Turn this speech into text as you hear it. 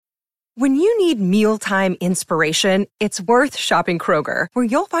When you need mealtime inspiration, it's worth shopping Kroger, where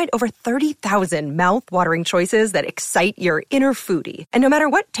you'll find over 30,000 mouth-watering choices that excite your inner foodie. And no matter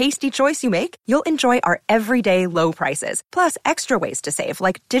what tasty choice you make, you'll enjoy our everyday low prices, plus extra ways to save,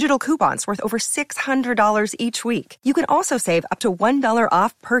 like digital coupons worth over $600 each week. You can also save up to $1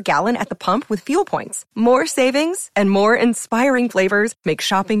 off per gallon at the pump with fuel points. More savings and more inspiring flavors make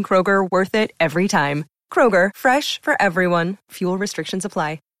shopping Kroger worth it every time. Kroger, fresh for everyone. Fuel restrictions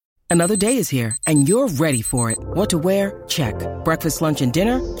apply. Another day is here, and you're ready for it. What to wear? Check. Breakfast, lunch, and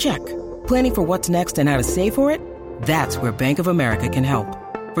dinner? Check. Planning for what's next and how to save for it? That's where Bank of America can help.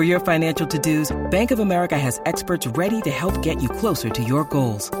 For your financial to-dos, Bank of America has experts ready to help get you closer to your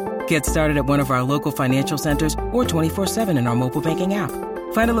goals. Get started at one of our local financial centers or 24/7 in our mobile banking app.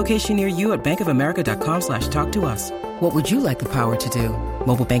 Find a location near you at bankofamerica.com/talktous. What would you like the power to do?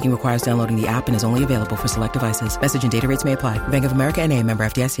 Mobile banking requires downloading the app and is only available for select devices. Message and data rates may apply. Bank of America N.A., member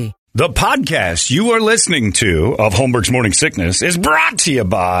FDIC. The podcast you are listening to of Holmberg's Morning Sickness is brought to you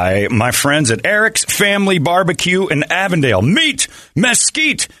by my friends at Eric's Family Barbecue in Avondale. Meet,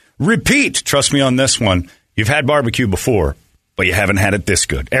 mesquite, repeat. Trust me on this one. You've had barbecue before, but you haven't had it this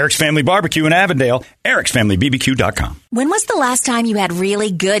good. Eric's Family Barbecue in Avondale, ericsfamilybbq.com. When was the last time you had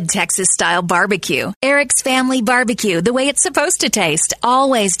really good Texas-style barbecue? Eric's Family Barbecue, the way it's supposed to taste.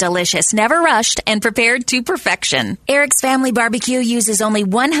 Always delicious, never rushed, and prepared to perfection. Eric's Family Barbecue uses only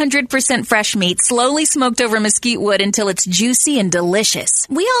 100% fresh meat, slowly smoked over mesquite wood until it's juicy and delicious.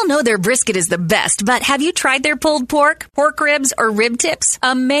 We all know their brisket is the best, but have you tried their pulled pork ribs, or rib tips?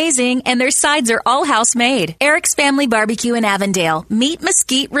 Amazing, and their sides are all house-made. Eric's Family Barbecue in Avondale. Meet,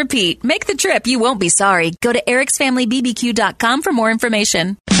 mesquite, repeat. Make the trip. You won't be sorry. Go to ericsfamilybbq.com for more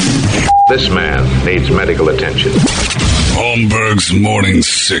information. This man needs medical attention. Holmberg's Morning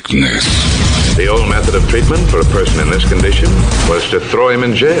Sickness. The old method of treatment for a person in this condition was to throw him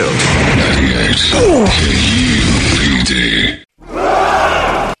in jail. 98 KUPD.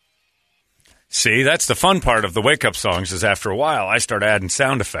 See, that's the fun part of the wake-up songs is after a while, I start adding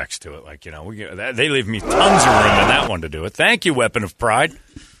sound effects to it. Like, you know, they leave me tons of room in that one to do it. Thank you, Weapon of Pride.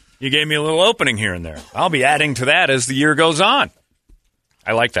 You gave me a little opening here and there. I'll be adding to that as the year goes on.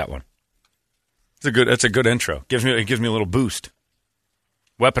 I like that one. It's a good intro. It gives me a little boost.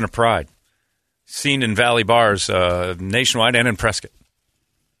 Weapon of Pride. Seen in Valley Bars nationwide and in Prescott.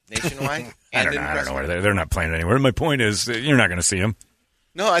 Nationwide? I don't know where they're not playing anywhere. My point is, you're not going to see them.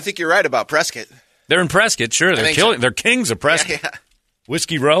 No, I think you're right about Prescott. They're in Prescott, sure. They're killing. So. They're kings of Prescott. Yeah.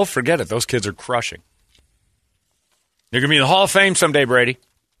 Whiskey Row, forget it. Those kids are crushing. They're going to be in the Hall of Fame someday, Brady.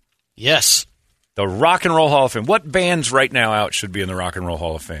 Yes. The Rock and Roll Hall of Fame. What bands right now out should be in the Rock and Roll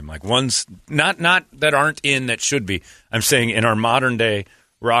Hall of Fame? Like ones not that aren't in that should be. I'm saying in our modern day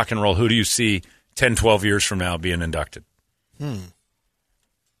rock and roll, who do you see 10, 12 years from now being inducted?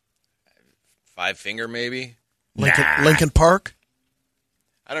 Five Finger, maybe? Lincoln Park?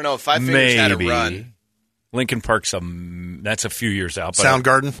 I don't know. Five Fingers had a run. Lincoln Park's that's a few years out. But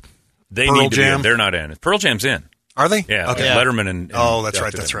Soundgarden? They Pearl need to Jam? be in. They're not in. Pearl Jam's in. Are they? Yeah. Okay. Letterman and oh, that's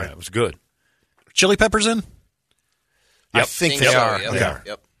right. Yeah, it was good. Chili Peppers in? Yep. I think they are. Yep. Okay.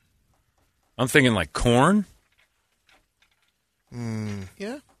 Yep. I'm thinking like Korn.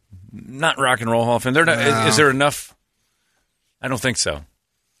 Yeah. Not Rock and Roll Hall of Fame. They're not, is there enough? I don't think so.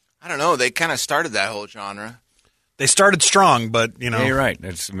 I don't know. They kind of started that whole genre. They started strong, but, you know. Yeah, you're right.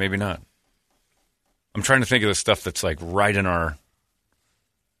 It's maybe not. I'm trying to think of the stuff that's like right in our,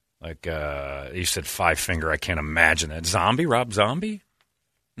 like, you said Five Finger. I can't imagine that. Zombie? Rob Zombie?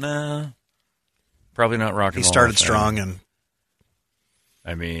 Nah. Probably not Rock and Roll. He started strong and.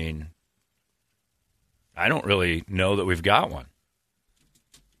 I mean, I don't really know that we've got one.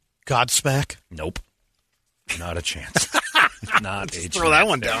 Godsmack? Nope. Not a chance. Not a chance. Throw that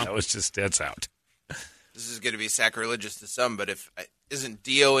one down. That's out. This is going to be sacrilegious to some, but isn't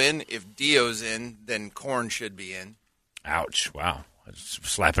Dio in? If Dio's in, then Korn should be in. Ouch! Wow,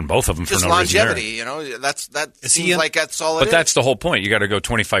 slapping both of them just for no longevity. reason. You know, that seems like that's all it is. But that's the whole point. You got to go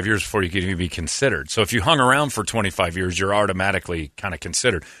 25 years before you can even be considered. So if you hung around for 25 years, you're automatically kind of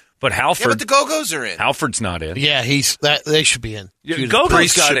considered. But Halford, but the Go-Go's are in. Halford's not in. Yeah, they should be in.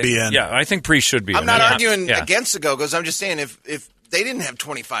 Go-Go's should be in. Yeah, I think Priest should be in. I'm not arguing against the Go-Go's. I'm just saying if they didn't have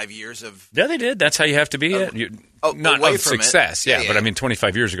 25 years of... Yeah, they did. That's how you have to be. Not of success. Yeah, but I mean,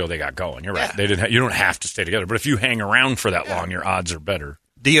 25 years ago, they got going. You're right. Yeah. They didn't. You don't have to stay together. But if you hang around for that long, your odds are better.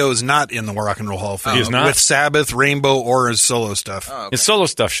 Dio's not in the Rock and Roll Hall of Fame. He is not? With Sabbath, Rainbow, or his solo stuff. Oh, okay. His solo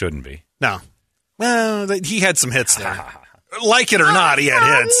stuff shouldn't be. No. Well, he had some hits there. Like it or not, he had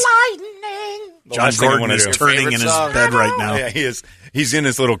hits. John Gordon is turning in his bed right now. Yeah, he is. He's in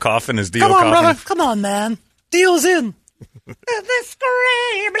his little coffin, his Dio coffin. Come on, brother. Come on, man. Dio's in. The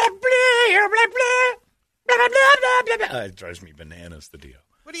scream, blah, blah. blah, blah. It drives me bananas, the Dio.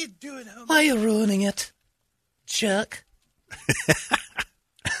 What are you doing, homie? Why are you ruining it, Chuck?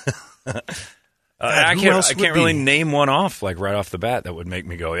 I can't really name one off like right off the bat that would make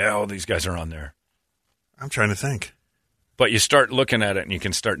me go, yeah, all these guys are on there. I'm trying to think. But you start looking at it and you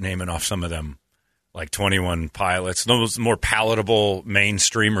can start naming off some of them, like 21 Pilots, those more palatable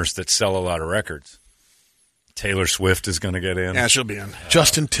mainstreamers that sell a lot of records. Taylor Swift is going to get in. Yeah, she'll be in.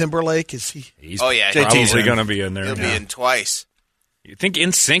 Justin Timberlake, is he? He's probably going to be in there. He'll be in twice. You think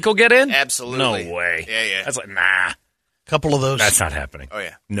NSYNC will get in? Absolutely. No way. Yeah. That's like, nah. Couple of those. That's not happening. Oh,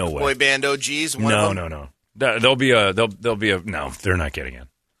 yeah. No way. Boy band OGs, one of them? No. They'll be a, no, they're not getting in.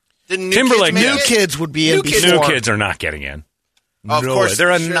 Timberlake. New Kids would be in before. New Kids are not getting in. Oh, of course.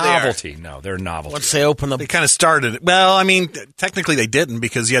 They're a sure novelty. No, they're a novelty. Once they open They kind of started it. Well, I mean, technically they didn't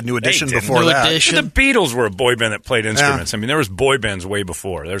because you had New Edition before New that. Edition. The Beatles were a boy band that played instruments. Yeah. I mean, there was boy bands way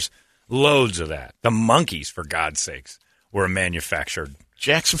before. There's loads of that. The Monkees, for God's sakes, were manufactured.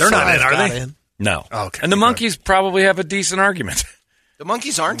 Jackson They're not 5 in, are got they? in. No. Oh, okay. And the Monkees probably have a decent argument. The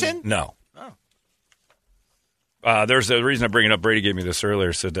Monkees aren't in? No. There's a reason I bring it up. Brady gave me this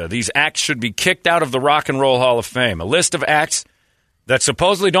earlier. Said these acts should be kicked out of the Rock and Roll Hall of Fame. A list of acts that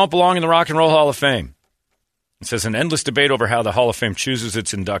supposedly don't belong in the Rock and Roll Hall of Fame. It says an endless debate over how the Hall of Fame chooses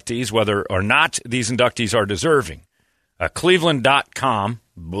its inductees, whether or not these inductees are deserving. Cleveland.com.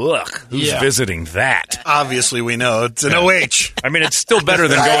 Who's visiting that? Obviously, we know. It's an OH. I mean, it's still better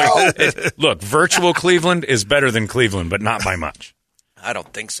than going. Look, virtual Cleveland is better than Cleveland, but not by much. I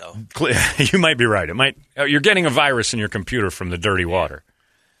don't think so. You might be right. It might. You're getting a virus in your computer from the dirty water.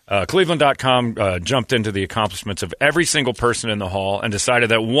 Cleveland.com jumped into the accomplishments of every single person in the hall and decided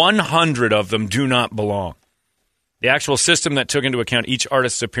that 100 of them do not belong. The actual system that took into account each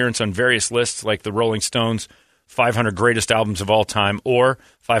artist's appearance on various lists, like the Rolling Stones' 500 greatest albums of all time or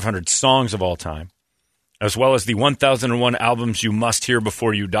 500 songs of all time, as well as the 1001 albums you must hear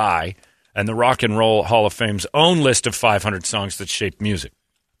before you die, and the Rock and Roll Hall of Fame's own list of 500 songs that shaped music.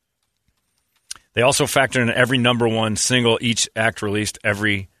 They also factored in every number one single each act released,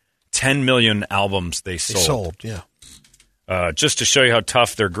 every 10 million albums they sold. Just to show you how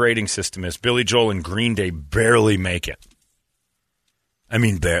tough their grading system is, Billy Joel and Green Day barely make it. I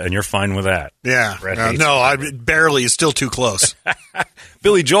mean, and you're fine with that. Yeah. Barely is still too close.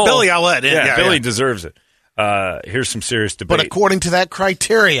 Billy Joel. Billy, I'll let in. Yeah, Billy deserves it. Here's some serious debate. But according to that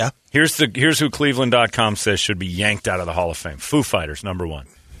criteria. Here's who Cleveland.com says should be yanked out of the Hall of Fame. Foo Fighters, number one.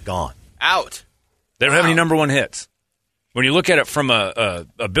 Gone. Out. They don't have any number one hits. When you look at it from a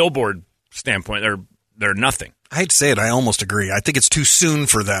Billboard standpoint, they're nothing. I hate to say it, I almost agree. I think it's too soon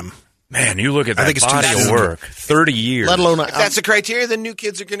for them. Man, you look at that body of work, 30 years. Let alone if that's the criteria, then New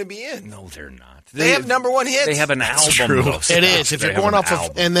Kids are going to be in. No, they're not. They have number one hits. They have an album. It is. If you're going off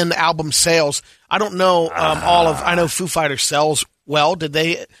of, and then the album sales. I don't know I know Foo Fighters sells well. Did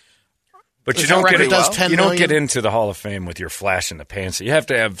they? But you don't get into the Hall of Fame with your flash in the pants. You have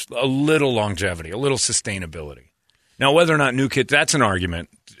to have a little longevity, a little sustainability. Now, whether or not New Kids, that's an argument.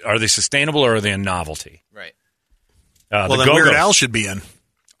 Are they sustainable or are they a novelty? Right. Well, then Weird Al should be in.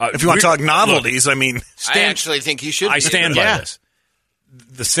 If you want to talk novelties, I mean. I actually think he should be. I stand by this.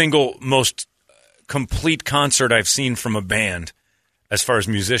 The single most complete concert I've seen from a band, as far as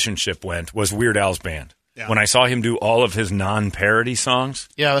musicianship went, was Weird Al's band. Yeah. When I saw him do all of his non-parody songs,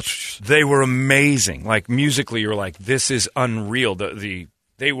 they were amazing. Like, musically, you're like, this is unreal.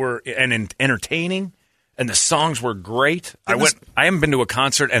 They were entertaining, and the songs were great. I haven't been to a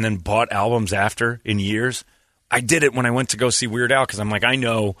concert and then bought albums after in years. I did it when I went to go see Weird Al because I'm like, I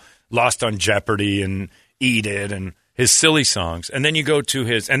know Lost on Jeopardy and Eat It and his silly songs. And then you go to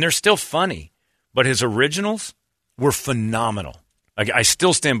his, and they're still funny, but his originals were phenomenal. I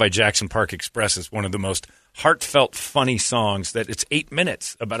still stand by Jackson Park Express as one of the most heartfelt, funny songs that it's 8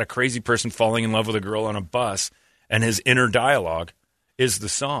 minutes about a crazy person falling in love with a girl on a bus, and his inner dialogue is the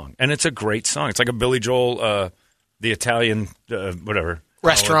song. And it's a great song. It's like a Billy Joel, the Italian, whatever.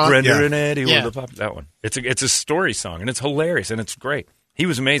 Restaurant. Brenda and Eddie were the pop. That one. It's a story song, and it's hilarious, and it's great. He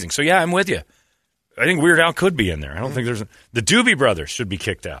was amazing. So, yeah, I'm with you. I think Weird Al could be in there. I don't think there's the Doobie Brothers should be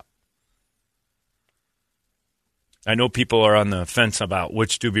kicked out. I know people are on the fence about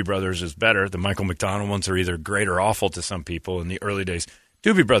which Doobie Brothers is better. The Michael McDonald ones are either great or awful to some people in the early days.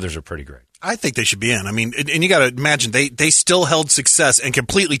 Doobie Brothers are pretty great. I think they should be in. I mean, and you got to imagine, they still held success and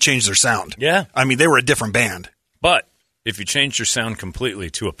completely changed their sound. Yeah. I mean, they were a different band. But if you changed your sound completely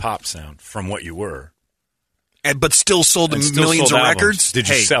to a pop sound from what you were. But still sold millions of records? Did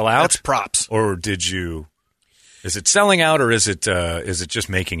you sell out? That's props. Or did you – is it selling out or is it just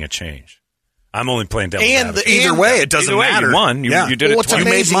making a change? I'm only playing devil's And advocate. Either way, it doesn't matter. You won. You did it What's twice.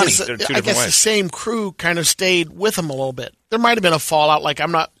 amazing money. is that Two I different guess the ways. same crew kind of stayed with them a little bit. There might have been a fallout. Like,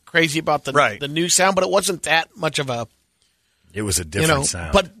 I'm not crazy about the new sound, but it wasn't that much of a. It was a different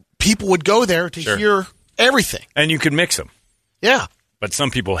sound. But people would go there to hear everything. And you could mix them. Yeah. But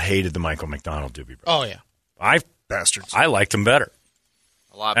some people hated the Michael McDonald Doobie Brothers. Oh, yeah. Bastards. I liked them better.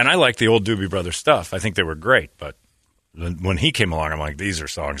 A lot. And I like the old Doobie Brothers stuff. I think they were great. But when he came along, I'm like, these are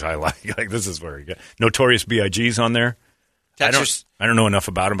songs I like. Like, this is where he got. Notorious B.I.G.'s on there. I don't know enough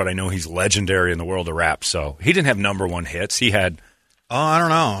about him, but I know he's legendary in the world of rap. So he didn't have number one hits. He had. Oh, I don't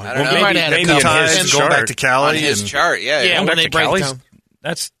know. I don't know. Maybe a in couple. his Going chart. back to Cali. On his chart, yeah. Yeah, Going when back they to break Cali's- down.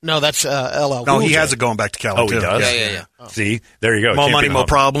 That's. No, that's LL. No, Cool he J. has it going back to Cali, Oh, too. he does? Yeah. See, there you go. More Can't money, be more humble.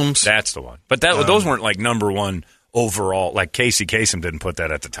 problems. That's the one. But those weren't like number one overall. Like Casey Kasem didn't put that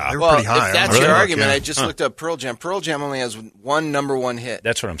at the top. They were Well, pretty high. if that's Really? your argument, Yeah. I just looked up Pearl Jam. Pearl Jam only has one number one hit.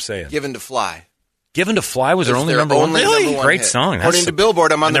 That's what I'm saying. Given to Fly. Given to Fly was their It's only their number one. only Really? number one Great hit. song. According to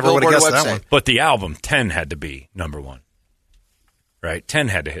Billboard, I'm on the never would've Billboard guessed that website. one. But the album 10 had to be number one. Right? 10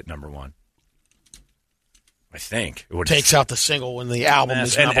 had to hit number one. I think it would Takes out the single when the album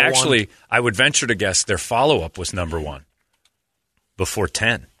is and number actually, one. I would venture to guess their follow-up was number one before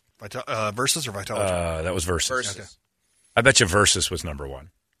 10. Versus or Vitology? That was Versus. Versus. I bet you Versus was number one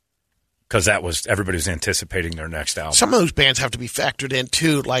because that was everybody was anticipating their next album. Some of those bands have to be factored in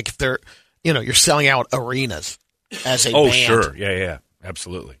too. Like if they're, you're selling out arenas as a band. Sure, yeah,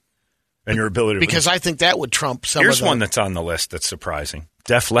 absolutely. And your ability to Because I think that would trump some. Here's of the, one that's on the list that's surprising: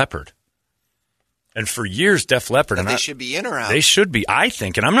 Def Leppard. And for years, Def Leppard, But and they should be in or out. They should be, I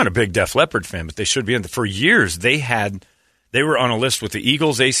think, and I'm not a big Def Leppard fan, but they should be in. For years, they were on a list with the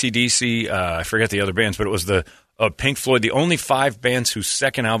Eagles, AC/DC, I forget the other bands, but it was the Pink Floyd, the only 5 bands whose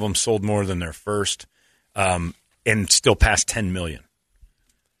second album sold more than their first, and still passed 10 million.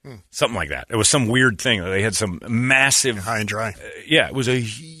 Something like that. It was some weird thing. They had some massive High and Dry. Yeah, it was a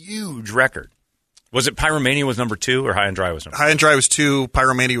huge record. Was it Pyromania was number 2 or High and Dry was number 2? High and Dry was 2.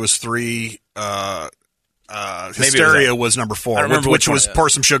 Pyromania was 3. Hysteria was number 4, which was Pour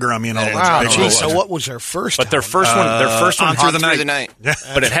Some Sugar on Me and all that. Wow, Big geez, one. so what was their first? But their album? first one On Through the Night.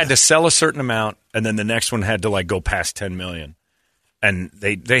 But it had to sell a certain amount, and then the next one had to like go past 10 million, and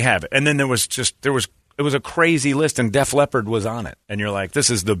they have it. And then it was a crazy list, and Def Leppard was on it, and you're like, this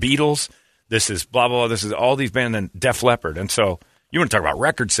is the Beatles, this is blah blah blah, this is all these bands, and Def Leppard, and so you want to talk about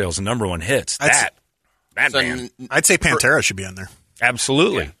record sales and number one hits? That band, I'd say Pantera should be on there.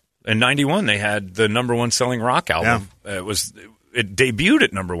 absolutely. Yeah. In '91, they had the number one selling rock album. Yeah. It debuted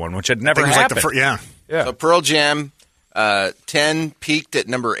at number one, which had never happened. Yeah. So Pearl Jam, 10 peaked at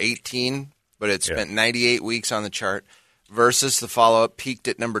number 18, but it spent 98 weeks on the chart. Versus the follow-up peaked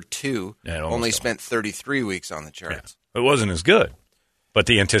at number 2, only spent 33 weeks on the charts. Yeah. It wasn't as good, but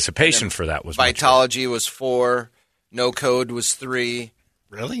the anticipation for that was Vitology was 4, No Code was 3.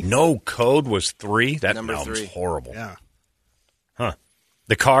 Really? No Code was 3? That Number album's 3. horrible. Yeah. Huh.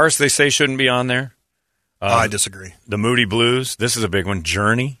 The Cars, they say, shouldn't be on there. I disagree. The Moody Blues, this is a big one.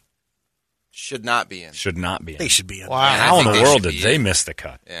 Journey should not be in. Should not be in. They should be in. Wow. How in the world did they miss the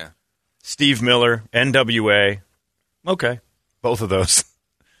cut? Yeah. Steve Miller, NWA. Okay. Both of those.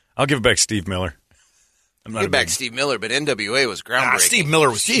 I'll give it back Steve Miller. I'm not Give back Steve Miller, but NWA was groundbreaking. Steve Miller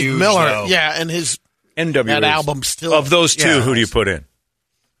was huge, Miller, though. yeah, and his NWA. that album still. Of those two, who do you put in?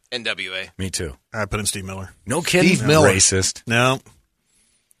 NWA. Me too. I put in Steve Miller. No kidding. Steve Miller. Racist. No.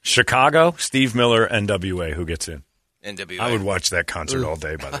 Chicago, Steve Miller, NWA. Who gets in? NWA. I would watch that concert all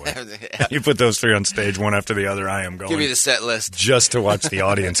day, by the way. You put those 3 on stage, one after the other, I am going. Give me the set list. Just to watch the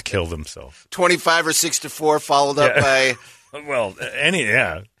audience kill themselves. 25 or 6 to 4, followed up by... Well,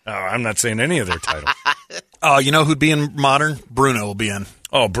 I'm not saying any of their titles. You know who'd be in modern? Bruno will be in.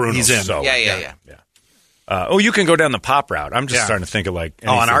 Oh, Bruno. He's in. So, Yeah. you can go down the pop route. I'm just starting to think of like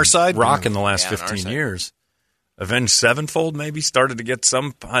on our side? rock in the last Yeah, on our 15 side. years. Avenged Sevenfold maybe started to get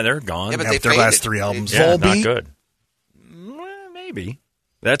some. They're gone. Yeah, but Yeah, they their faded. last 3 albums. Yeah, Volbeat? not good. Maybe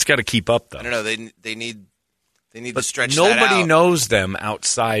that's got to keep up though. I don't know. They need to But stretch that out. nobody knows them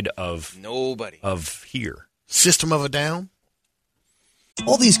outside of Nobody. here. System of a Down.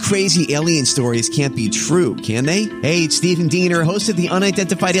 All these crazy alien stories can't be true, can they? Hey, it's Stephen Diener, host of the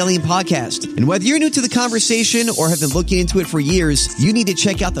Unidentified Alien Podcast. And whether you're new to the conversation or have been looking into it for years, you need to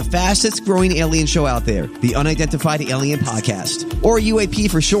check out the fastest growing alien show out there, the Unidentified Alien Podcast, or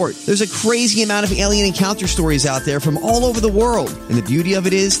UAP for short. There's a crazy amount of alien encounter stories out there from all over the world. And the beauty of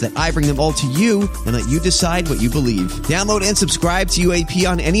it is that I bring them all to you and let you decide what you believe. Download and subscribe to UAP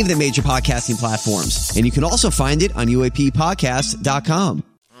on any of the major podcasting platforms. And you can also find it on UAPpodcast.com.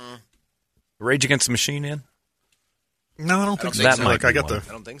 Rage Against the Machine in? No, I don't think so. That might I be got one. the.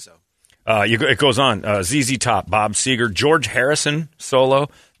 I don't think so. It goes on. ZZ Top, Bob Seger, George Harrison solo,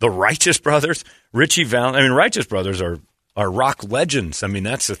 the Righteous Brothers, Richie Valens. I mean, Righteous Brothers are rock legends. I mean,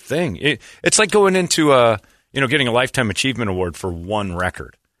 that's the thing. It's like going into getting a Lifetime Achievement Award for one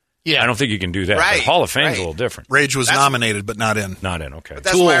record. Yeah, I don't think you can do that. Right, but Hall of Fame's a little different. Rage was nominated, but not in. Not in. Okay. But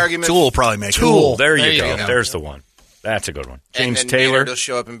that's my argument. Tool will probably make Tool. There you go. There's the one. That's a good one. James Taylor. He'll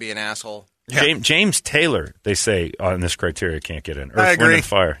show up and be an asshole. Yeah. James Taylor, they say on this criteria, can't get in. I agree. Wind and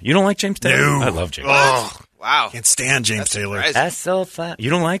Fire. You don't like James Taylor? No. I love James. Oh, wow. Can't stand James Taylor. Surprising. That's so fun.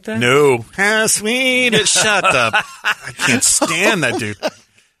 You don't like that? No. How sweet it. Shut up. I can't stand that dude.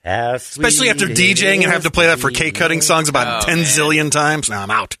 Especially after DJing and have to play that for cake cutting songs about 10 zillion times. Now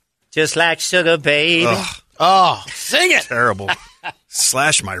I'm out. Just like sugar, baby. Oh, sing it. Terrible.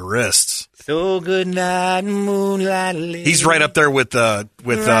 Slash my wrists. So good night, moonlight. He's right up there with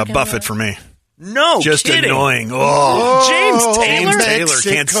Buffett for me. No, just kidding. Annoying. Oh, James Taylor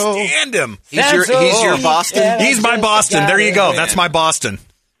can't stand him. He's your Boston. He's my Boston. There you go. That's my Boston.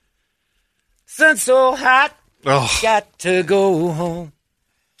 Sun's so hot. Oh. Got to go home.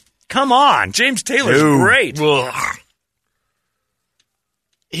 Come on, James Taylor's great. Ugh.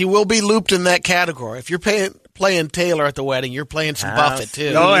 He will be looped in that category. If you're playing Taylor at the wedding, you're playing some Buffett,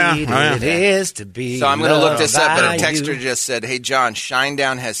 too. Oh, yeah. It is to be. So I'm going to look this up, but a texter just said, hey, John,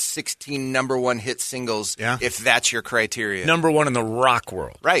 Shinedown has 16 number one hit singles, if that's your criteria. Number one in the rock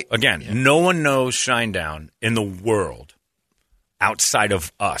world. Right. Again, no one knows Shinedown in the world outside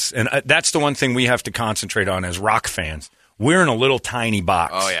of us. And that's the one thing we have to concentrate on as rock fans. We're in a little tiny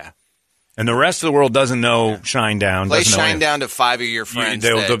box. Oh, yeah. And the rest of the world doesn't know Shinedown. Play Shinedown to 5 of your friends.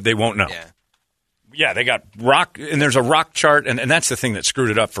 They won't know. Yeah, they got rock, and there's a rock chart, and that's the thing that screwed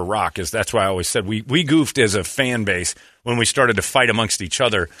it up for rock, is that's why I always said we goofed as a fan base when we started to fight amongst each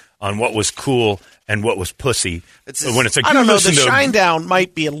other on what was cool and what was pussy. When it's like, I don't know, the Shinedown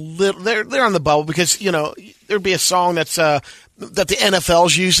might be a little, they're on the bubble because, there'd be a song that's that the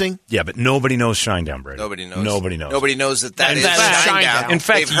NFL's using. Yeah, but nobody knows Shinedown, Brady. Nobody knows. Nobody knows that is Shinedown. In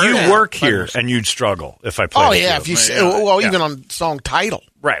fact, you work here, and you'd struggle if I played. Oh yeah, if you say, even on song title.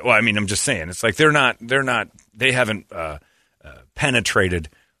 Right. Well, I mean, I'm just saying, it's like they haven't penetrated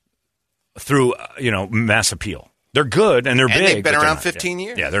through mass appeal. They're good and they're big. They've been around 15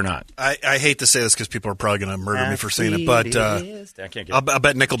 years. Yeah, they're not. I hate to say this because people are probably going to murder me for saying it, but I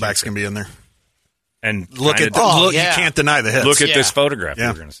bet Nickelback's going to be in there. And look, you can't deny the hits. Look at this photograph. Yeah.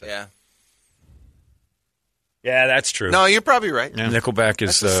 You were going to say. Yeah, that's true. No, you're probably right. Yeah. Nickelback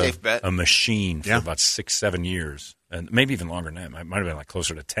is a safe bet. A machine for about 6-7 years, and maybe even longer than that. It might have been like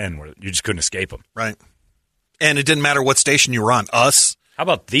closer to 10, where you just couldn't escape them. Right. And it didn't matter what station you were on. Us. How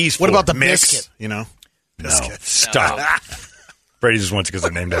about these? What about the Mix? Biscuit? Biscuit. No, stop. Brady just wants it because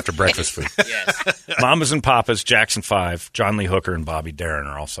they're named after breakfast food. Yes. Mamas and Papas, Jackson 5, John Lee Hooker, and Bobby Darin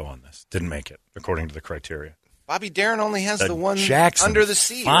are also on this. Didn't make it, according to the criteria. Bobby Darin only has the one Jackson Under the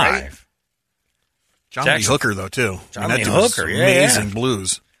Sea, 5. right? John Lee Hooker, though, too. John Lee Hooker, amazing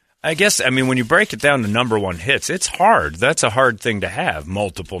blues. I guess, when you break it down to number one hits, it's hard. That's a hard thing to have,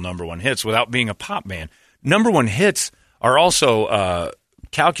 multiple number one hits, without being a pop band. Number one hits are also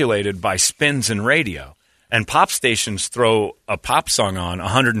calculated by spins in radio. And pop stations throw a pop song on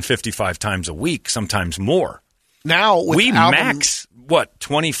 155 times a week, sometimes more. Now, we max,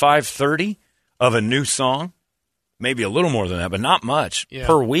 25, 30 of a new song? Maybe a little more than that, but not much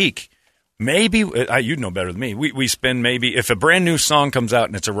per week. Maybe, you'd know better than me. We spend maybe, if a brand new song comes out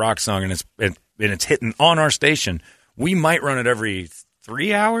and it's a rock song and it's hitting on our station, we might run it every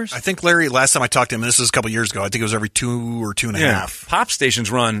 3 hours. I think Larry, last time I talked to him, and this was a couple years ago, I think it was every 2 or 2.5. Pop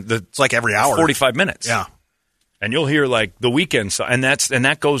stations run it's like every hour, 45 minutes. Yeah, and you'll hear like the weekend song, and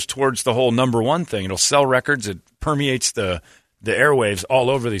that goes towards the whole number one thing. It'll sell records. It permeates the airwaves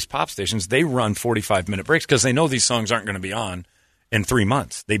all over these pop stations. They run 45-minute breaks because they know these songs aren't going to be on in 3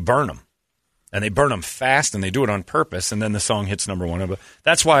 months. They burn them. And they burn them fast, and they do it on purpose, and then the song hits number one.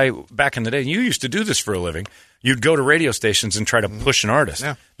 That's why back in the day, you used to do this for a living. You'd go to radio stations and try to push an artist.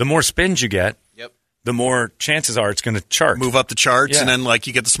 Yeah. The more spins you get, the more chances are it's going to chart. Move up the charts, and then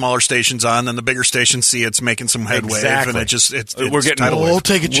you get the smaller stations on, then the bigger stations see it's making some headway, and we'll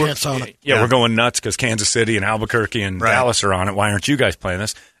take a chance on it. Yeah, we're going nuts because Kansas City and Albuquerque and Dallas are on it. Why aren't you guys playing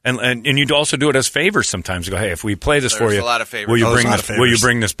this? And you'd also do it as favors sometimes. You go, hey, if we play this for you, a lot of favors. will you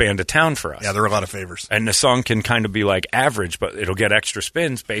bring this band to town for us? Yeah, there are a lot of favors. And the song can kind of be like average, but it'll get extra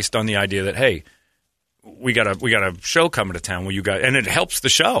spins based on the idea that, hey, we got a show coming to town. And it helps the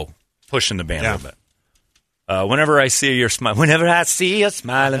show pushing the band a little bit. Whenever I see your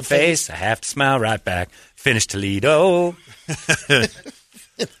smiling face, I have to smile right back. Finish Toledo.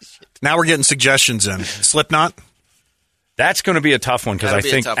 Now we're getting suggestions in. Slipknot? That's going to be a tough one because I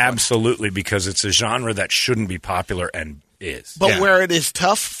think absolutely because it's a genre that shouldn't be popular and is. But where it is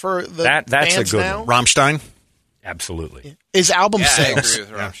tough for the that's bands a good now, one. Rammstein? Absolutely. Is album sales. I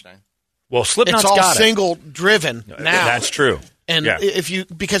agree with Rammstein. Well, Slipknot's it's all got single driven now. That's true. And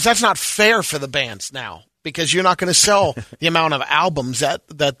because that's not fair for the bands now, because you're not going to sell the amount of albums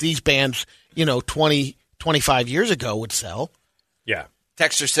that these bands, 20, 25 years ago would sell. Yeah.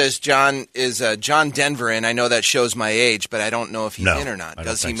 Texter says John is John Denver in. I know that shows my age, but I don't know if he's in or not.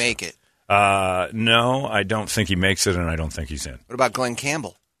 Does he make it? No, I don't think he makes it, and I don't think he's in. What about Glenn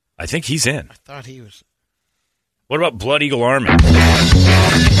Campbell? I think he's in. I thought he was. What about Blood Eagle Army?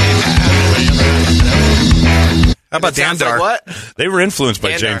 How about Dandar? Like what? They were influenced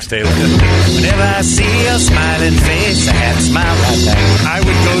by James Taylor. Whenever I see your smiling face, I have to smile right back. I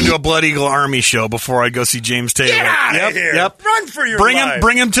would go to a Blood Eagle Army show before I'd go see James Taylor. Get out of here. Yep. Run for your life.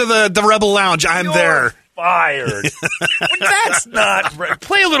 Bring him to the Rebel Lounge. You're there. Fired. That's not right.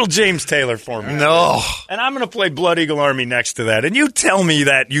 Play a little James Taylor for me. No. And I'm going to play Blood Eagle Army next to that. And you tell me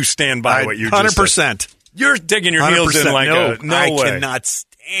that you stand by what you just 100%. said. You're digging your heels in like no way. I cannot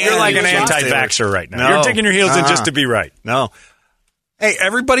stand You're like an anti-vaxxer right now. No. You're digging your heels in just to be right. No. Hey,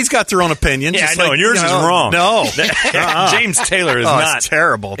 everybody's got their own opinion. Yeah, just I know, and yours is wrong. No. James Taylor is not. It's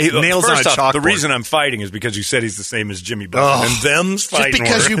terrible. Nails First on a chalkboard. The reason I'm fighting is because you said he's the same as Jimmy Buffett. And them's fighting.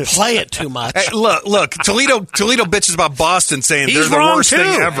 Just because you play it too much. Hey, look. Toledo bitches about Boston saying he's they're the wrong worst too.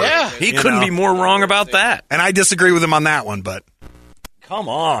 thing ever. Yeah. He couldn't be more wrong about that. And I disagree with him on that one, but. Come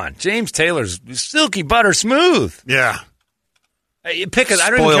on. James Taylor's silky butter smooth. Yeah. Hey, pick it. I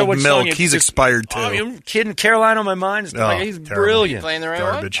don't even care what milk. song it's He's expired too. Oh, you're kidding. Caroline on my mind. He's terrible. brilliant. Playing the right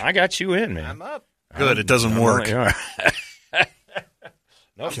Garbage. one? I got you in, man. I'm up. Good. It doesn't work.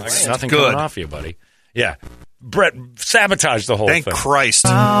 Nothing coming off you, buddy. Yeah. Brett sabotaged the whole Thank thing. Christ.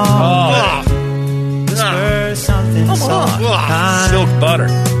 Come on. Silk butter.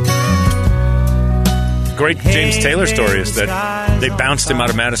 Great James Taylor story is that they bounced him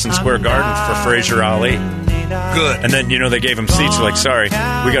out of Madison Square Garden for Fraser Ali. Good. And then, they gave him seats. Like, sorry,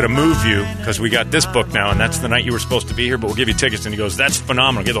 we got to move you because we got this book now, and that's the night you were supposed to be here, but we'll give you tickets. And he goes, that's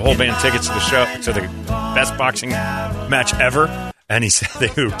phenomenal. Give the whole band tickets to the show, to the best boxing match ever. And he said they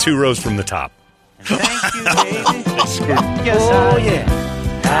were 2 rows from the top. Thank you, baby. Oh, yeah.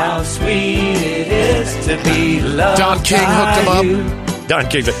 How sweet it is to be loved. Don King hooked him up. Don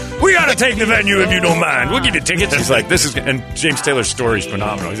King's like, we got to take the venue if you don't mind. We'll give you tickets. He's like, this is... And James Taylor's story is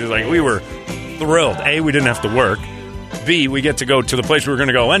phenomenal. He's like, we were thrilled. A, we didn't have to work. B, we get to go to the place we were going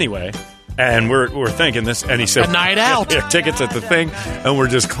to go anyway. And we're thinking this. And he said... A night out. Yeah, tickets at the thing. And we're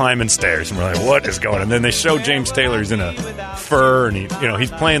just climbing stairs. And we're like, what is going on? And then they show James Taylor. He's in a fur. And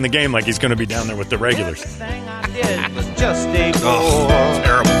he's playing the game like he's going to be down there with the regulars. Terrible.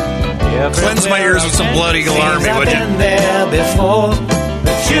 Cleanse my ears with some Blood Eagle Army, would you?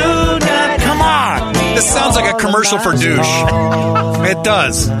 Come on! This sounds like a commercial for douche. It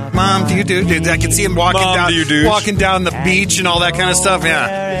does. Mom, do you do? I can see him walking down the beach and all that kind of stuff.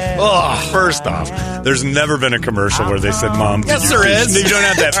 Yeah. Ugh. First off, there's never been a commercial where they said, "Mom." Yes, there is. You don't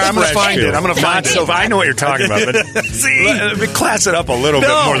have that. I'm going to find it. I'm going to find it. So I know what you're talking about, but see, let me class it up a little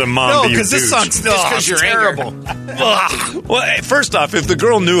bit more than "Mom." No, because this song's terrible. Well, first off, if the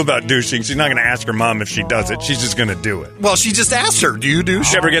girl knew about douching, she's not going to ask her mom if she does it. She's just going to do it. Well, she just asked her, "Do you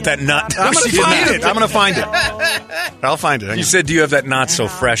douche?" You ever get that nut? I'm going to find it. I'm going to find it. I'll find it. You said, "Do you have that not so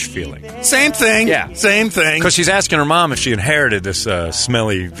fresh feeling?" Same thing. Yeah, same thing. Because she's asking her mom if she inherited this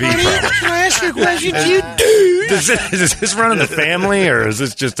smelly V problem. Can I ask you a question? Do you do? Is this running the family, or is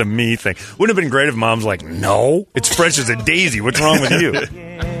this just a me thing? Wouldn't it have been great if mom's like, "No, it's fresh as a daisy. What's wrong with you?"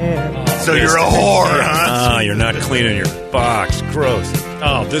 So you're a whore, huh? Oh, you're not cleaning your box. Gross.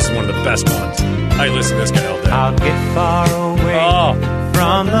 Oh, this is one of the best ones. I listen to this guy all day. I'll get far away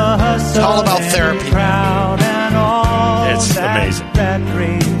from the hustle. It's all about therapy. It's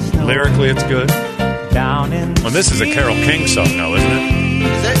amazing. Lyrically, it's good. Well, this is a Carole King song now, isn't it?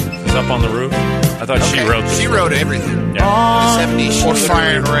 Is it? It's Up on the Roof. I thought she wrote this. She wrote everything. Yeah. In the 70s. Or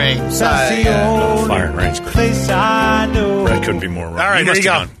Fire and Rain. Fire and Rain's great. That couldn't be more wrong. All right, there you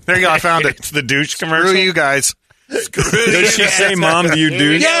go. There you go. I found it. It's the douche commercial. Screw you guys. Does she say, "Mom, do you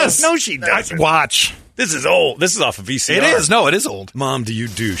douche"? Yes. No, she doesn't. Watch. This is old. This is off of VCR. It is. No, it is old. "Mom, do you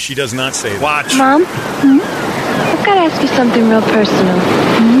douche?" She does not say that. Watch. Mom, I've got to ask you something real personal.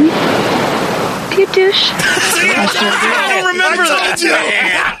 Do you douche? I don't remember that.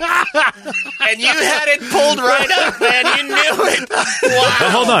 And you had it pulled right up, man. You knew it. Wow.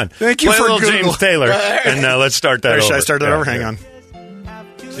 Well, hold on. Thank you Play for a little Google. James Taylor, and let's start that over. Should I start that over? Hang on.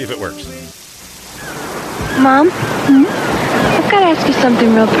 See if it works. Mom, I've got to ask you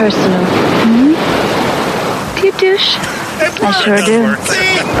something real personal. Do you douche? I sure do.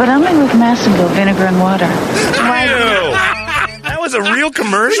 But only with Massonville vinegar and water. That was a real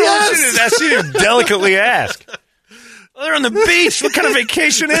commercial? Yes. She didn't delicately ask. Oh, they're on the beach. What kind of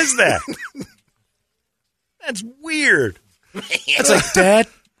vacation is that? That's weird. It's like, Dad,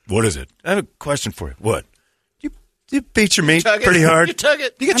 what is it? I have a question for you. What? You beat your meat pretty hard. You tug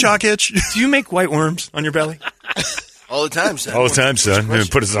it. You get chalk itch. Do you make white worms on your belly? All the time, son. All the time, son.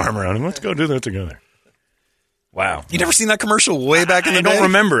 And put his arm around him. Let's go do that together. Wow. You never seen that commercial way back in the day? I don't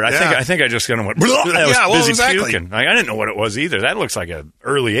remember. Yeah. I think I just kind of went, I was busy exactly. puking. Like, I didn't know what it was either. That looks like an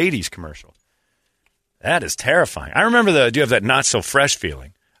early 80s commercial. That is terrifying. I remember do you have that not so fresh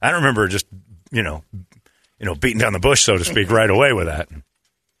feeling? I don't remember just, beating down the bush, so to speak, right away with that.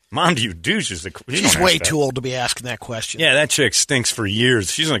 Mom, do you douche? She's way too old to be asking that question. Yeah, that chick stinks for years.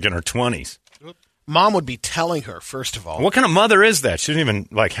 She's like in her 20s. Mom would be telling her, first of all. What kind of mother is that? She didn't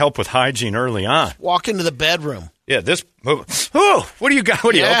even help with hygiene early on. Walk into the bedroom. Yeah, what do you got?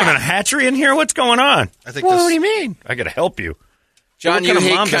 What are you opening a hatchery in here? What's going on? I think what do you mean? I got to help you. John, you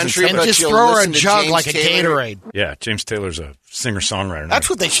hate country, and but just you'll throw her a listen to jug James like a Taylor. Gatorade. Yeah, James Taylor's a singer-songwriter. That's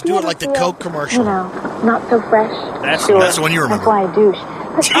what they should do it like the Coke commercial. Not so fresh. That's the one you remember. That's why I douche.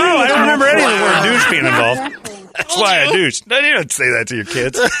 Oh, I don't remember any of the word douche being involved. That's why I douche. No, you don't say that to your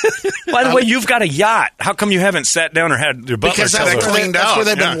kids. By the way, you've got a yacht. How come you haven't sat down or had your butler Because that's where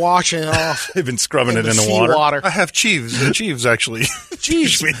they've been washing it off. They've been scrubbing it in the sea water. I have Jeeves, actually.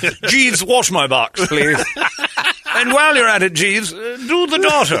 Jeeves, wash my box, please. And while you're at it, Jeeves, do the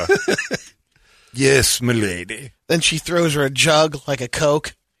daughter. Yes, milady. Then she throws her a jug like a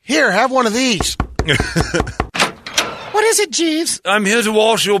Coke. Here, have one of these. What is it, Jeeves? I'm here to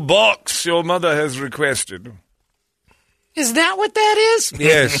wash your box your mother has requested. Is that what that is?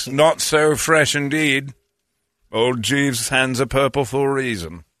 Yes, not so fresh indeed. Old Jeeves' hands are purple for a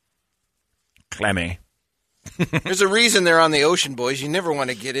reason. Clemmy. There's a reason they're on the ocean, boys. You never want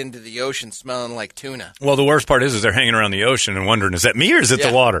to get into the ocean smelling like tuna. Well, the worst part is they're hanging around the ocean and wondering, is that me or is it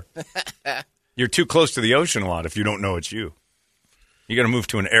the water? You're too close to the ocean a lot if you don't know it's you. You got to move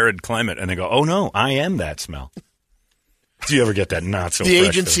to an arid climate and they go, oh no, I am that smell. Do you ever get that not so The fresh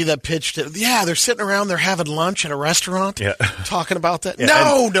agency that pitched it. Yeah, they're sitting around, they're having lunch at a restaurant. Yeah. Talking about that. Yeah,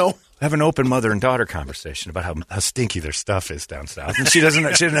 No. Have an open mother and daughter conversation about how stinky their stuff is down south. And she doesn't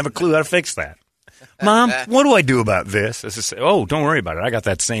have a clue how to fix that. Mom, what do I do about this? Oh, don't worry about it. I got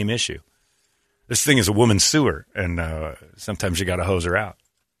that same issue. This thing is a woman's sewer, and sometimes you got to hose her out.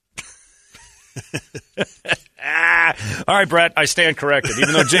 All right, Brett, I stand corrected.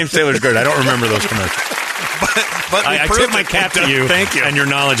 Even though James Taylor's great, I don't remember those commercials. But I tip my cap to you. Thank you. And your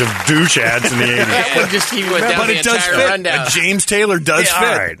knowledge of douche ads in the 80s. That one just even But it does fit. rundown. James Taylor does fit.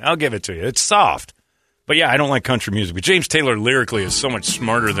 All right, I'll give it to you. It's soft. But yeah, I don't like country music. But James Taylor lyrically is so much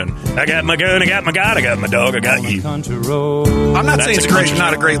smarter than I got my gun, I got my God, I got my dog, I got you. I'm not saying it's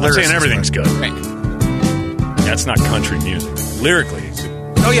not a great I'm lyric. saying everything's good. That's not country music. Lyrically,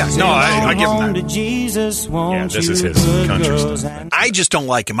 Oh, yeah. No, I give him that. Jesus, yeah, this is his country stuff. I just don't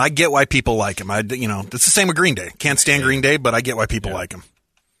like him. I get why people like him. It's the same with Green Day. Can't stand Green Day, but I get why people like him.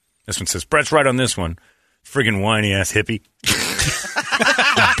 This one says, Brett's right on this one. Friggin' whiny-ass hippie.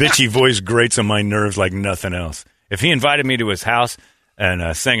 The bitchy voice grates on my nerves like nothing else. If he invited me to his house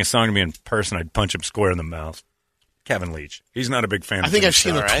and sang a song to me in person, I'd punch him square in the mouth. Kevin Leach. He's not a big fan of I think James I've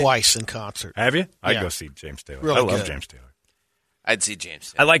seen Taylor. her twice in concert. Have you? I'd Yeah. go see James Taylor. Really I love good. James Taylor. I'd see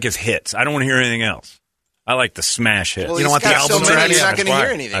James. I like his hits. I don't want to hear anything else. I like the smash hits. Well, you don't want the album tracks? You're not going to hear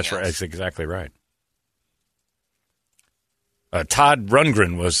anything That's right. else. That's exactly right. Todd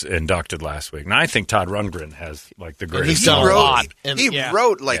Rundgren was inducted last week. Now, I think Todd Rundgren has like the greatest. He's done a lot. And, He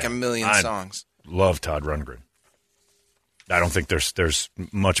wrote like a million I songs. Love Todd Rundgren. I don't think there's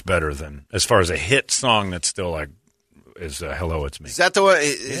much better than, as far as a hit song that's still like, is Hello, It's Me. Is that the one?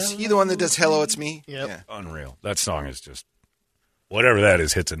 Is he the one that does Hello, It's Me? Yep. Yeah. Unreal. That song is just, whatever that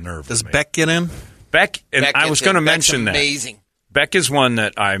is, hits a nerve. Does with me. Beck get in? Beck, and Beck I gets was going to in. Beck's mention that. amazing. Beck is one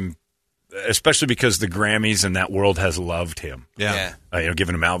that I'm, especially because the Grammys and that world has loved him. Yeah.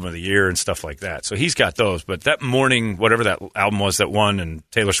 Giving him Album of the Year and stuff like that. So he's got those. But that morning, whatever that album was that won, and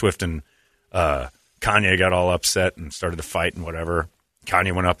Taylor Swift and Kanye got all upset and started to fight and whatever.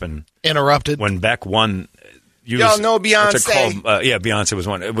 Kanye went up and interrupted. When Beck won, y'all know Beyonce. What's it called? Beyonce was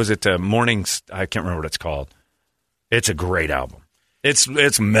one. Was it Morning? I can't remember what it's called. It's a great album. It's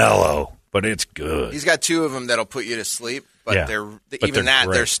mellow, but it's good. He's got two of them that'll put you to sleep, but Yeah. they're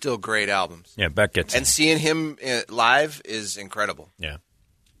great. still great albums. Yeah, Beck gets And seeing him live is incredible. Yeah.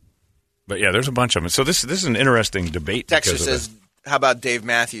 But yeah, there's a bunch of them. So this is an interesting debate. Dexter because of says, "How about Dave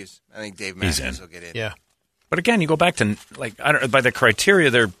Matthews?" I think Dave Matthews will get in. Yeah. But again, you go back to by the criteria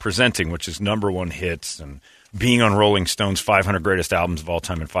they're presenting, which is number one hits and being on Rolling Stone's 500 greatest albums of all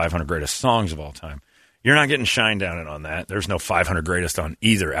time and 500 greatest songs of all time. You're not getting Shinedown on that. There's no 500 greatest on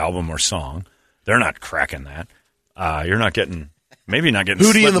either album or song. They're not cracking that. You're not getting, maybe not getting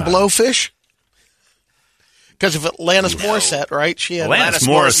Hootie and the Slipknot. Blowfish? Because of Alanis Morissette, right? She had Alanis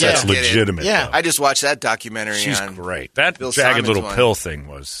Morissette's legitimate. Yeah. though. I just watched that documentary. She's on great. That Bill Jagged Simon's Little one. Pill thing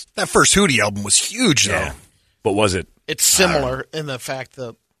was. That first Hootie album was huge, though. Yeah. But was it? It's similar in the fact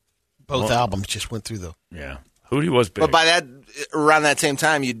that both albums just went through the. Yeah. Hootie was big. But by that, around that same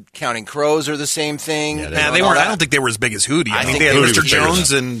time, Counting Crows are the same thing. Yeah, they weren't. I don't think they were as big as Hootie. I think they had Hootie Mr. was Jones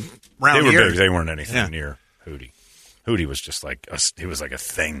bigger. and Round They were Here. big. They weren't anything near Hootie. Hootie was just like he was like a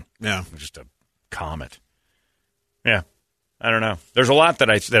thing. Yeah, just a comet. Yeah, I don't know. There's a lot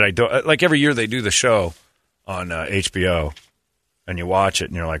that I do. Like every year they do the show on HBO, and you watch it,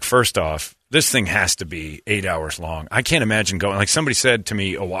 and you're like, first off, this thing has to be 8 hours long. I can't imagine going. Like somebody said to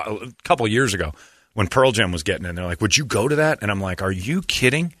me a couple of years ago when Pearl Jam was getting in, they're like, would you go to that? And I'm like, are you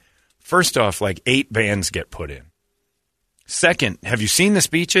kidding? First off, like 8 bands get put in. Second, have you seen the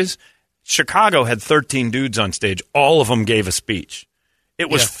speeches? Chicago had 13 dudes on stage. All of them gave a speech. It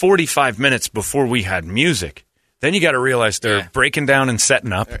was 45 minutes before we had music. Then you got to realize they're breaking down and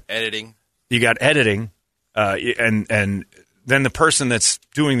setting up. They're editing. You got editing, and then the person that's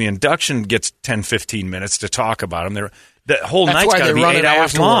doing the induction gets 10, 15 minutes to talk about them. The whole That's night's why got to they be run 8 it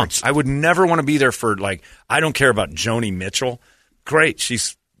hours long. afterwards. I would never want to be there for, like, I don't care about Joni Mitchell. Great,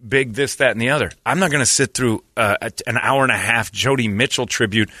 she's big, this, that, and the other. I'm not going to sit through an hour and a half Joni Mitchell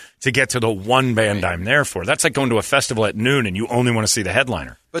tribute to get to the one band I'm there for. That's like going to a festival at noon and you only want to see the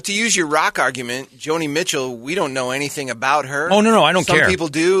headliner. But to use your rock argument, Joni Mitchell, we don't know anything about her. Oh, no, I don't care. Some people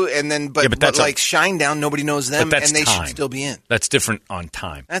do, and then but that's like Shinedown, nobody knows them, but that's and they time. should still be in. That's different on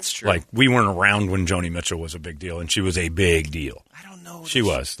time. That's true. Like, we weren't around when Joni Mitchell was a big deal, and she was a big deal. I don't know. She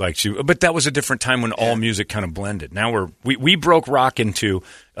was. But that was a different time when all music kind of blended. Now we broke rock into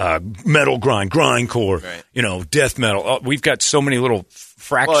metal grindcore, right. Death metal. We've got so many little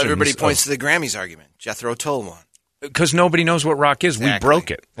fractions. Well, everybody points to the Grammys argument. Jethro Tull won. Because nobody knows what rock is. Exactly. We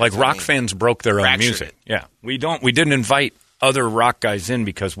broke it. Like, rock fans broke their own music. It. Yeah. We didn't invite other rock guys in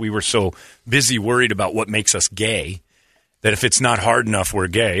because we were so busy worried about what makes us gay that if it's not hard enough, we're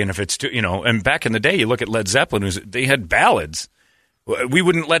gay. And if it's too, and back in the day, you look at Led Zeppelin, they had ballads. We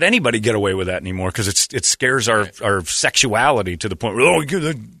wouldn't let anybody get away with that anymore because it scares our sexuality to the point where,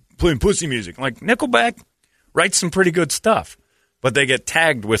 they're playing pussy music. Like, Nickelback writes some pretty good stuff, but they get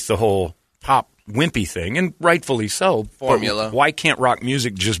tagged with the whole pop wimpy thing, and rightfully so. Formula. But why can't rock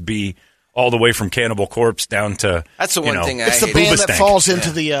music just be all the way from Cannibal Corpse down to That's the one thing it's the band that falls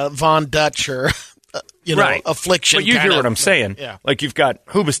into the Von Dutch or right. Affliction. But you hear what I'm saying. Yeah. Like, you've got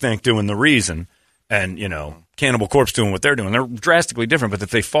Hoobastank doing The Reason and, Cannibal Corpse doing what they're doing. They're drastically different, but if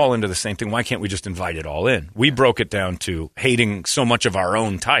they fall into the same thing, why can't we just invite it all in? We broke it down to hating so much of our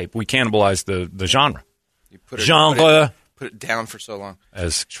own type. We cannibalized the genre. You put it down for so long.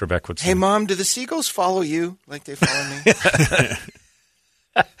 As Trebek would say. Hey, Mom, do the seagulls follow you like they follow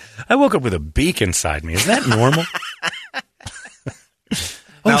me? I woke up with a beak inside me. Is that normal?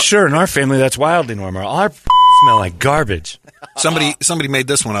 Sure. In our family, that's wildly normal. Our smell like garbage. Somebody made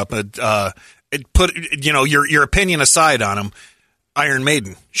this one up. It put your opinion aside on them. Iron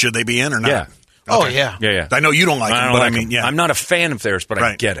Maiden, should they be in or not? Yeah. Oh, Okay. yeah. I know you don't like them, but I mean, yeah. I'm not a fan of theirs, but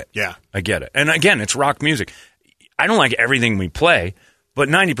I get it. Yeah. I get it. And again, it's rock music. I don't like everything we play, but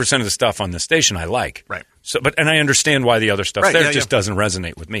 90% of the stuff on the station I like. Right. So, and I understand why the other stuff there just doesn't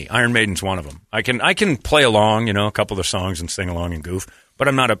resonate with me. Iron Maiden's one of them. I can play along, a couple of their songs and sing along and goof, but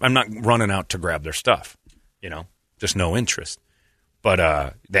I'm not running out to grab their stuff. Just no interest.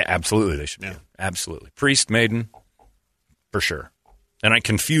 But they should be. Absolutely. Priest, Maiden, for sure. And I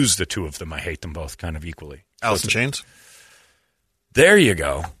confuse the two of them. I hate them both kind of equally. Alice in Chains? There you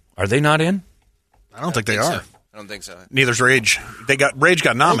go. Are they not in? I don't think they are. So. I don't think so. Neither's Rage. Rage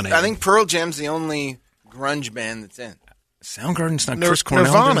got nominated. I think Pearl Jam's the only grunge band that's in. Soundgarden's not. Chris Cornell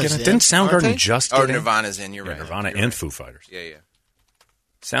Nirvana's didn't Soundgarden just get in? Nirvana's in. You're right. Nirvana and Foo Fighters. Yeah.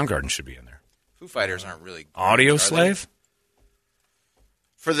 Soundgarden should be in there. Foo Fighters aren't really Audio Slave.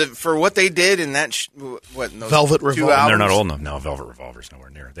 For what they did in that Velvet Revolver. They're not old enough. No, Velvet Revolver's nowhere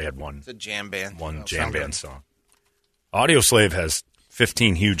near. They had one. It's a jam band. One jam band song. Audio Slave has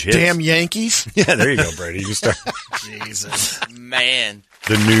 15 huge hits. Damn Yankees. Yeah, there you go, Brady. You start. Jesus, man.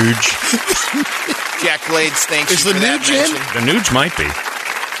 The Nuge. Jack Blades thanks Is you the for that Nuge in? mention. The Nuge might be.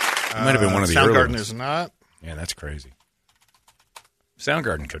 It might have been one of the early Soundgarden ones. is not. Yeah, that's crazy.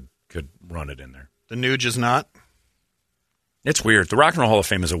 Soundgarden could run it in there. The Nuge is not. It's weird. The Rock and Roll Hall of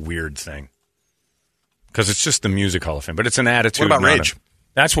Fame is a weird thing because it's just the Music Hall of Fame, but it's an attitude. What about Rage?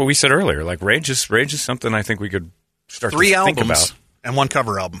 That's what we said earlier. Like Rage is something I think we could start 3 to albums think about. And 1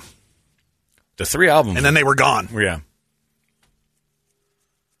 cover album. The 3 albums. And then they were gone. Yeah.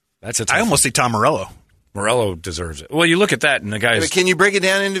 That's a tough I almost see Tom Morello. Morello deserves it. Well, you look at that, and the guys... Can you break it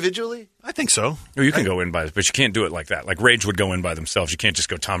down individually? I think so. Well, you can go in by but you can't do it like that. Like Rage would go in by themselves. You can't just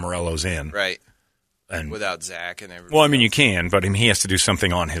go Tom Morello's in. Right. And without Zach and everything. Well, I mean, you can, but he has to do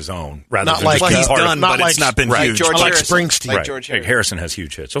something on his own rather Not than like just be he's part done, of not it. like it's not been right, huge. George Like Harrison. Springsteen. Like Right. George Harrison has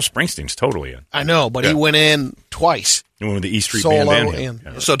huge hits. So Springsteen's totally in. I know, but he went in twice. He went with the E Street Solo Band and him.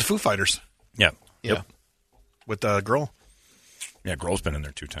 and- Yeah. So the Foo Fighters Yeah. Yeah. with Grohl. Yeah, Grohl's been in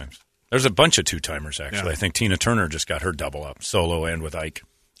there 2 times. There's a bunch of 2-timers, actually. Yeah. I think Tina Turner just got her double up, solo and with Ike.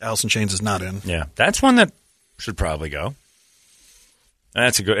 Alice in Chains is not in. Yeah, that's one that should probably go.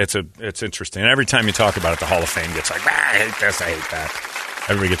 That's a good. It's interesting. And every time you talk about it, the Hall of Fame gets like, I hate this, I hate that.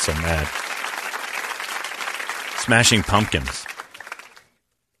 Everybody gets so mad. Smashing Pumpkins.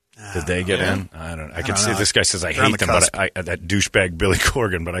 Did they get in? I don't know. I could see this guy says I They're on hate the them, cusp. but that douchebag Billy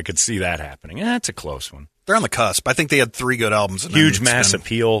Corgan. But I could see that happening. Yeah, it's a close one. They're on the cusp. I think they had 3 good albums. And Huge then mass it's been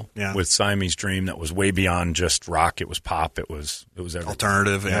appeal Yeah. with Siamese Dream that was way beyond just rock. It was pop. It was everything.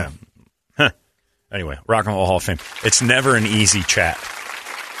 alternative. Yeah. Huh. Anyway, Rock and Roll Hall of Fame. It's never an easy chat.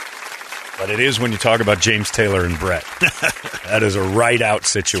 But it is when you talk about James Taylor and Brett. That is a right-out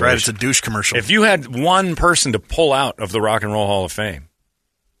situation. That's right. It's a douche commercial. If you had one person to pull out of the Rock and Roll Hall of Fame,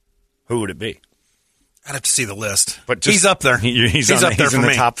 who would it be? I'd have to see the list. But just- he's up there. He's up there he's for in me.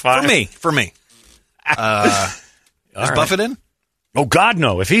 the top 5? For me. Is right. Buffett in? Oh, God,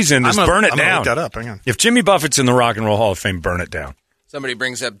 no. If he's in, just burn it I'm gonna down. look that up. Hang on. If Jimmy Buffett's in the Rock and Roll Hall of Fame, burn it down. Somebody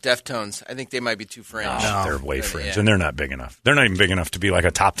brings up Deftones. I think they might be too fringe. No, they're way fringe, Yeah. and they're not big enough. They're not even big enough to be like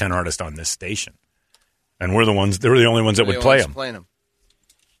a top 10 artist on this station. And we're the ones. They're the only ones that would play them. Playing them.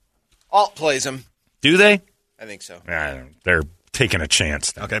 Alt plays them. Do they? I think so. They're taking a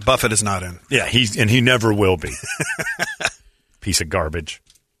chance. Okay, Buffett is not in. Yeah, he never will be. Piece of garbage.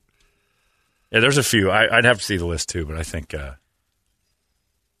 Yeah, there's a few. I'd have to see the list too, but I think I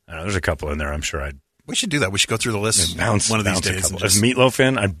don't know, there's a couple in there. I'm sure I'd We should do that. We should go through the list bounce one of these bounce a days. couple. and just- If Meatloaf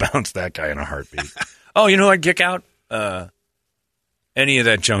in, I'd bounce that guy in a heartbeat. Oh, you know what? I'd kick out any of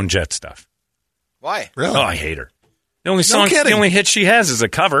that Joan Jett stuff. Why? Really? Oh, I hate her. The only hit she has is a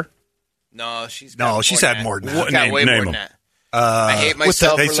cover. No, she's had more than that. She's got way more than that. I hate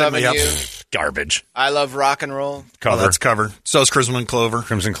myself for loving you. Garbage. I love rock and roll. Cover. Oh, that's cover. So is Crimson Clover.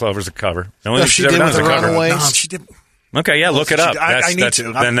 Crimson Clover's a cover. The only No, thing she she's ever did done with is a the cover. Runaways. No, she did. Okay, yeah, look it up. I need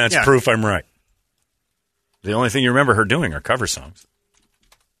to. Then that's Yeah. proof I'm right. The only thing you remember her doing are cover songs.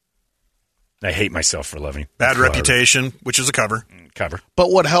 I hate myself for loving you. Bad That's why I- Reputation, which is a cover. Cover.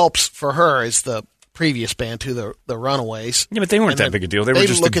 But what helps for her is the previous band, too, the Runaways. Yeah, but they weren't And that then big a deal. They were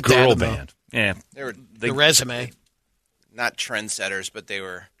just a look at that girl in the- band. Yeah. They were The resume. not trendsetters, but they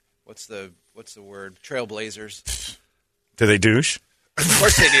were what's the word? Trailblazers. Do they douche? Of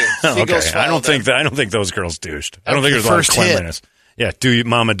course they do. Oh, Seagulls okay. I don't swallowed think them. those girls douched. I That don't think was there's a lot of the first hit. cleanliness. Yeah, do you douche?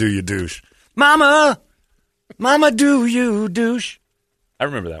 Mama, do you douche? I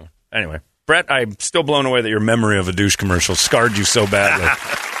remember that one. Anyway, Brett, I'm still blown away that your memory of a douche commercial scarred you so badly.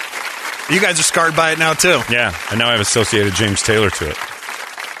 You guys are scarred by it now, too. Yeah, and now I've associated James Taylor to it.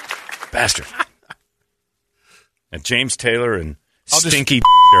 Bastard. And James Taylor and Stinky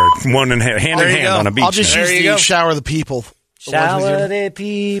are hand in hand on a beach. I'll just now. use the Shower the People. The ones with your- the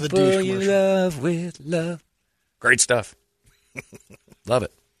people douche you commercial. love with love. Great stuff. Love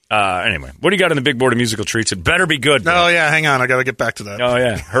it. Anyway, what do you got on the big board of musical treats? It better be good. Oh, yeah, hang on. I got to get back to that. Oh,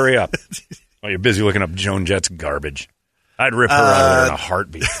 yeah. Hurry up. Oh, you're busy looking up Joan Jett's garbage. I'd rip her out of there in a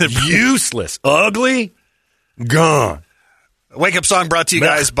heartbeat. Useless. Ugly. Gone. Wake Up Song brought to you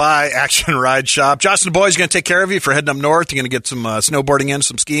guys by Action Ride Shop. Josh and the boys are going to take care of you. If you're heading up north, you're going to get some snowboarding in,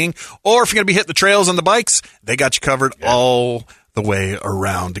 some skiing. Or if you're going to be hitting the trails on the bikes, they got you covered all the way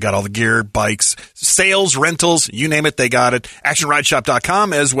around. They got all the gear, bikes, sales, rentals, you name it, they got it.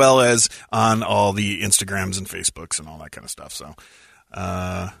 ActionRideShop.com, as well as on all the Instagrams and Facebooks and all that kind of stuff. So,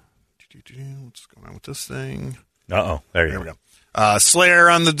 what's going on with this thing? Uh-oh. There we go. go. Slayer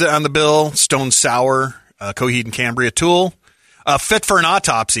on the bill, Stone Sour, Coheed and Cambria, Tool, Fit for an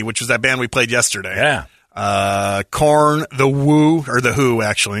Autopsy, which was that band we played yesterday. Yeah. Korn, The Who,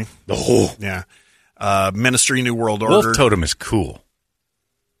 actually. The Who. Yeah. Ministry, New World Order. Wolf Totem is cool.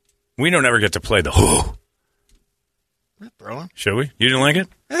 We don't ever get to play the Who. Should we? You didn't like it?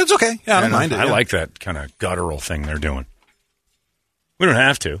 It's okay. Yeah, I don't mind it. I yeah. like that kind of guttural thing they're doing. We don't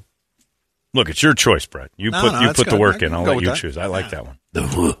have to. Look, it's your choice, Brett. You put that's the good. work I in. can I'll go let with you that. choose. I like that one. The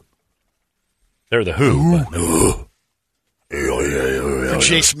Who. They're the Who. But the Who. For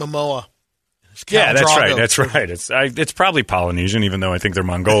Jason Momoa. Yeah, that's right. That's right. It's probably Polynesian, even though I think they're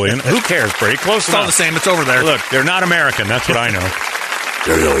Mongolian. Who cares, Brady? Close enough. It's all the same. It's over there. Look, they're not American. That's what I know.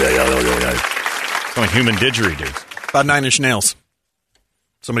 It's only human didgeridoos. About 9 Inch Nails.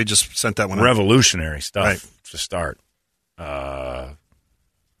 Somebody just sent that one out. Revolutionary stuff right. to start. Yeah,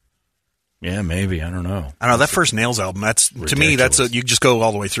 maybe. I don't know. I don't know. That first Nails album, to me, you just go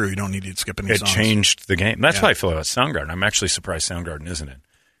all the way through. You don't need to skip any songs. It changed the game. That's how I feel about Soundgarden. I'm actually surprised Soundgarden isn't in.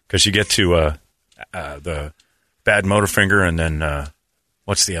 Because you get to the Bad Motorfinger and then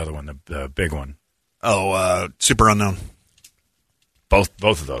what's the other one, the big one? Oh, Super Unknown. Both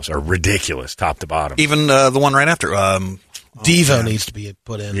of those are ridiculous, top to bottom. Even the one right after. Devo needs to be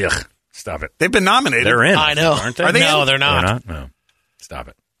put in. Yuck. Stop it. They've been nominated. They're in. I know. Aren't they? Are they No, in? they're not. No. Stop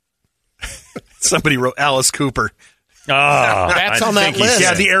it. Somebody wrote Alice Cooper. That's on that list.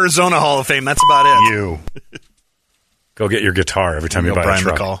 Yeah, the Arizona Hall of Fame. That's about it. You. Go get your guitar every time you buy Brian a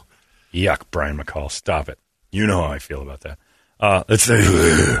truck. McCall. Yuck, Brian McCall. Stop it. You know how I feel about that. Let's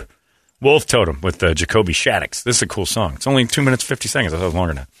say Wolf Totem with Jacoby Shaddix. This is a cool song. It's only 2 minutes, 50 seconds. I thought it was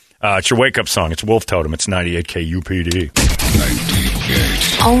longer than that. It's your wake-up song. It's Wolf Totem. It's 98 KUPD.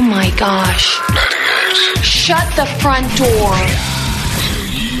 98. Oh, my gosh. 98. Shut the front door.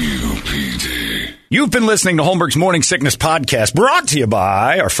 KUPD. You've been listening to Holmberg's Morning Sickness Podcast, brought to you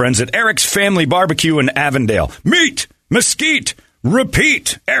by our friends at Eric's Family Barbecue in Avondale. Meet, mesquite,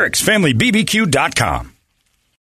 repeat. Eric'sFamilyBBQ.com.